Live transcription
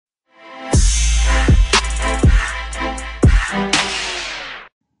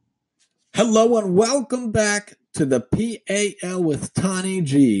Hello and welcome back to the PAL with Tani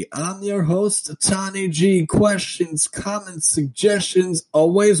G. I'm your host, Tani G. Questions, comments, suggestions,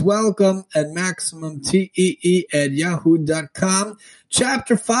 always welcome at MaximumTEE@yahoo.com.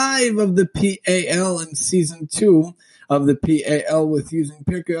 Chapter 5 of the PAL and Season 2 of the PAL with using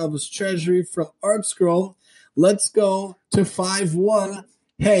Pirkei Avos Treasury from ArtScroll. Let's go to 5.1.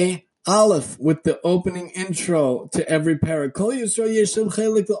 Hey, Aleph, with the opening intro to every parak. Kol Yisrael Yeshem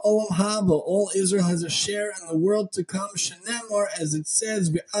Chelik L'Olam Haba. All Israel has a share in the world to come. Shenemar, as it says,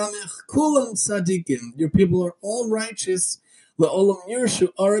 V'amech Kulam Tzadikim. Your people are all righteous. L'Olam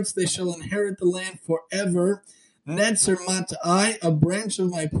Yershu Aretz, they shall inherit the land forever. Netzer Mat'ai, a branch of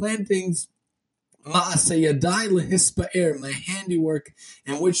my plantings. Ma'aseh lehispa'er, my handiwork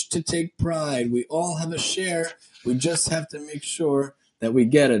in which to take pride. We all have a share. We just have to make sure that we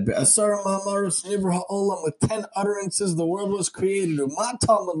get it. Asara ma'amaros nivra ha'olam, with 10 utterances the world was created. Ma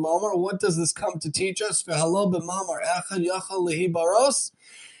Talmud lomar, what does this come to teach us? V'halo b'mamar echad yachal lehi baros.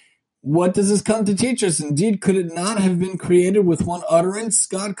 What does this come to teach us? Indeed, could it not have been created with one utterance?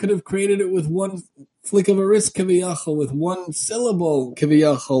 God could have created it with one flick of a wrist, kiviyachal, with one syllable,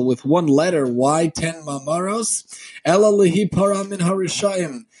 kiviyachal, with one letter. Why 10 mamaros? Ela lehi para min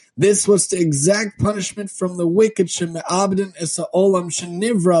harishayim. This was to exact punishment from the wicked, sheme'abdin esa olam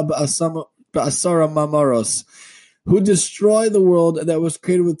shenivra ba'asara mamaros, who destroy the world that was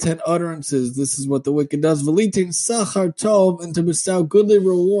created with 10 utterances. This is what the wicked does. V'litin sachar tov, and to bestow goodly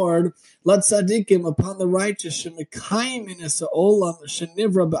reward, latzadikim, upon the righteous, shemekayim in esa olam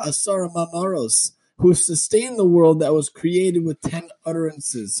shenivra ba'asara mamaros, who sustain the world that was created with 10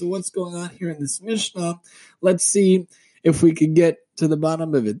 utterances. So what's going on here in this Mishnah? Let's see if we could get to the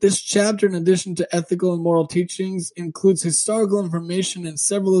bottom of it. This chapter, in addition to ethical and moral teachings, includes historical information and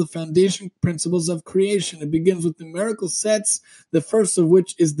several of the foundation principles of creation. It begins with numerical sets, the first of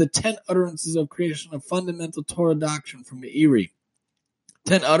which is the 10 utterances of creation, a fundamental Torah doctrine from Meiri.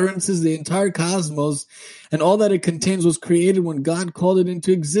 10 utterances, the entire cosmos, and all that it contains was created when God called it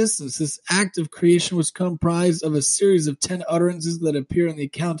into existence. This act of creation was comprised of a series of 10 utterances that appear in the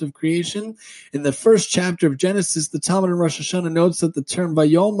account of creation. In the first chapter of Genesis, the Talmud in Rosh Hashanah notes that the term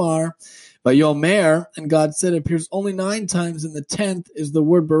Vayomer, and God said appears only 9 times, and the 10th is the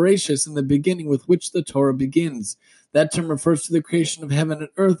word Bereshis in the beginning with which the Torah begins. That term refers to the creation of heaven and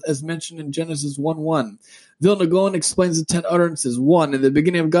earth as mentioned in Genesis 1:1. Vilna Gaon explains the 10 utterances. 1. In the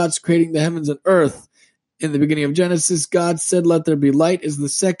beginning of God's creating the heavens and earth. In the beginning of Genesis, God said, let there be light, is the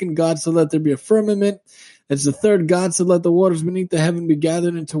second. God said, let there be a firmament. That's the third. God said, let the waters beneath the heaven be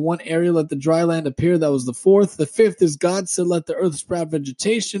gathered into one area, let the dry land appear. That was the fourth. The fifth is God said, let the earth sprout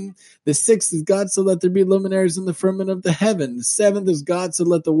vegetation. The sixth is God said, let there be luminaries in the firmament of the heaven. The seventh is God said,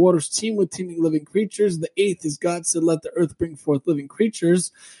 let the waters teem with teeming living creatures. The eighth is God said, let the earth bring forth living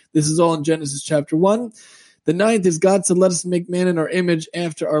creatures. This is all in Genesis chapter 1. The ninth is God said, let us make man in our image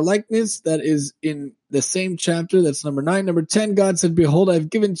after our likeness. That is in the same chapter. That's number 9. Number 10, God said, behold, I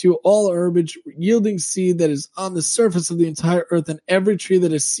have given to you all herbage yielding seed that is on the surface of the entire earth, and every tree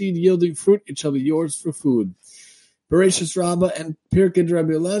that is seed yielding fruit, it shall be yours for food. Bereshis Rabbah and Pirkei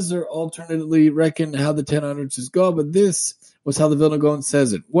Rabbi Eliezer alternately reckon how the 10 utterances go, but this was how the Vilna Gaon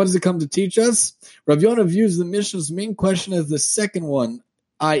says it. What does it come to teach us? Rav Yonah views the Mishnah's main question as the second one,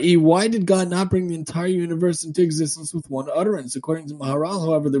 i.e., why did God not bring the entire universe into existence with one utterance? According to Maharal,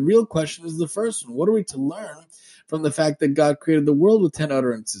 however, the real question is the first one. What are we to learn from the fact that God created the world with 10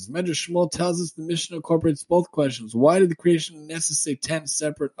 utterances? Medrash Shmuel tells us the Mishnah incorporates both questions. Why did the creation necessitate 10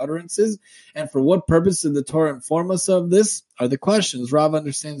 separate utterances? And for what purpose did the Torah inform us of this? Are the questions. Rav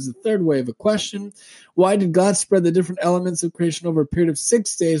understands the third way of a question. Why did God spread the different elements of creation over a period of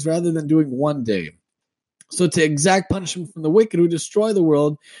 6 days rather than doing 1 day? So to exact punishment from the wicked who destroy the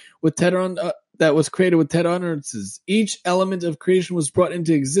world with that was created with 10 utterances. Each element of creation was brought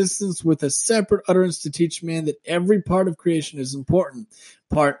into existence with a separate utterance to teach man that every part of creation is important,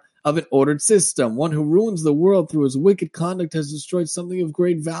 part of an ordered system. One who ruins the world through his wicked conduct has destroyed something of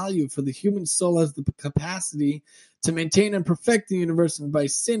great value, for the human soul has the capacity to maintain and perfect the universe, and by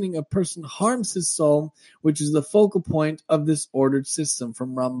sinning, a person harms his soul, which is the focal point of this ordered system.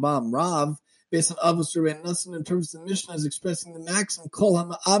 From Rambam, Rav, based on Avos Rabbeinu Nassim, interprets the Mishnah as expressing the maxim, Kol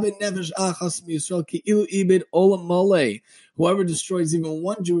ha'ma'abed nefesh achas miYisrael ki'ilu ibid olam mole. Whoever destroys even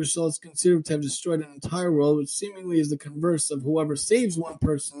one Jewish soul is considered to have destroyed an entire world, which seemingly is the converse of whoever saves one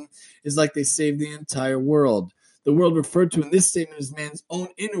person is like they saved the entire world. The world referred to in this statement is man's own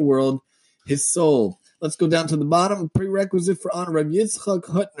inner world, his soul. Let's go down to the bottom. Prerequisite for honor. Rabbi Yitzchak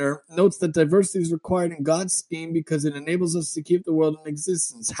Hutner notes that diversity is required in God's scheme because it enables us to keep the world in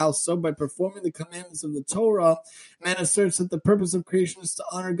existence. How so? By performing the commandments of the Torah, man asserts that the purpose of creation is to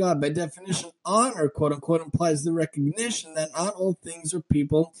honor God. By definition, honor, quote unquote, implies the recognition that not all things or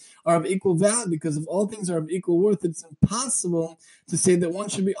people are of equal value. Because if all things are of equal worth, it's impossible to say that one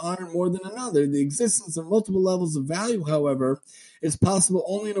should be honored more than another. The existence of multiple levels of value, however, is possible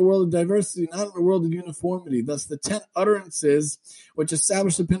only in a world of diversity, not in a world of uniformity. Thus, the 10 utterances which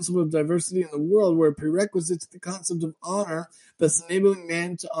establish the principle of diversity in the world were a prerequisite to the concept of honor, thus enabling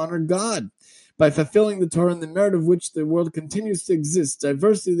man to honor God. By fulfilling the Torah and the merit of which the world continues to exist,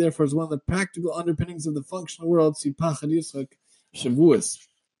 diversity, therefore, is one of the practical underpinnings of the functional world, Sipach Yitzchak Shavuos.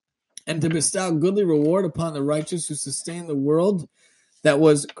 And to bestow goodly reward upon the righteous who sustain the world that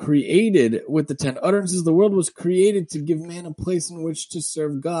was created with the 10 utterances. The world was created to give man a place in which to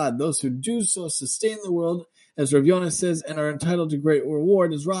serve God. Those who do so sustain the world, as Rav Yonah says, and are entitled to great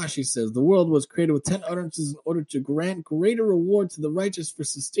reward, as Rashi says. The world was created with 10 utterances in order to grant greater reward to the righteous for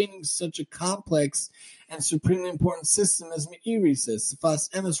sustaining such a complex and supremely important system, as Meiri says.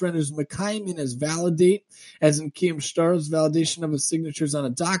 Sifas Emes renders Mekaymin as validate, as in Kiyum Shtar's validation of his signatures on a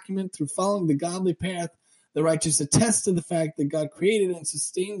document. Through following the godly path, the righteous attest to the fact that God created and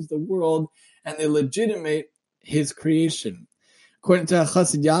sustains the world, and they legitimate his creation. According to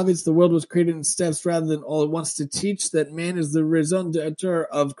Chassid Yavitz, the world was created in steps rather than all at once to teach that man is the raison d'etre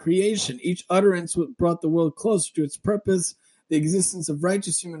of creation. Each utterance brought the world closer to its purpose, the existence of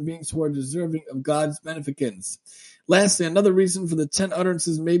righteous human beings who are deserving of God's beneficence. Lastly, another reason for the 10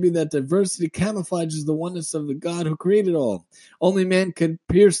 utterances may be that diversity camouflages the oneness of the God who created all. Only man could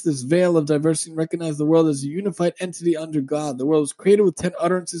pierce this veil of diversity and recognize the world as a unified entity under God. The world was created with 10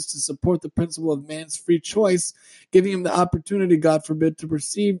 utterances to support the principle of man's free choice, giving him the opportunity, God forbid, to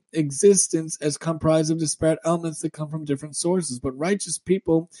perceive existence as comprised of disparate elements that come from different sources. But righteous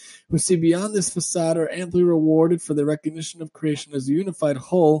people who see beyond this facade are amply rewarded for the recognition of creation as a unified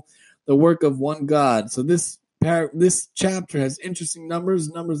whole, the work of one God. So this chapter has interesting numbers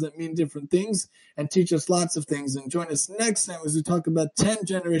that mean different things and teach us lots of things. And join us next time as we talk about 10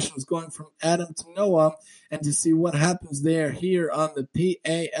 generations going from Adam to Noah and to see what happens there here on the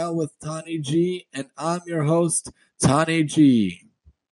PAL with Tani G. And I'm your host, Tani G.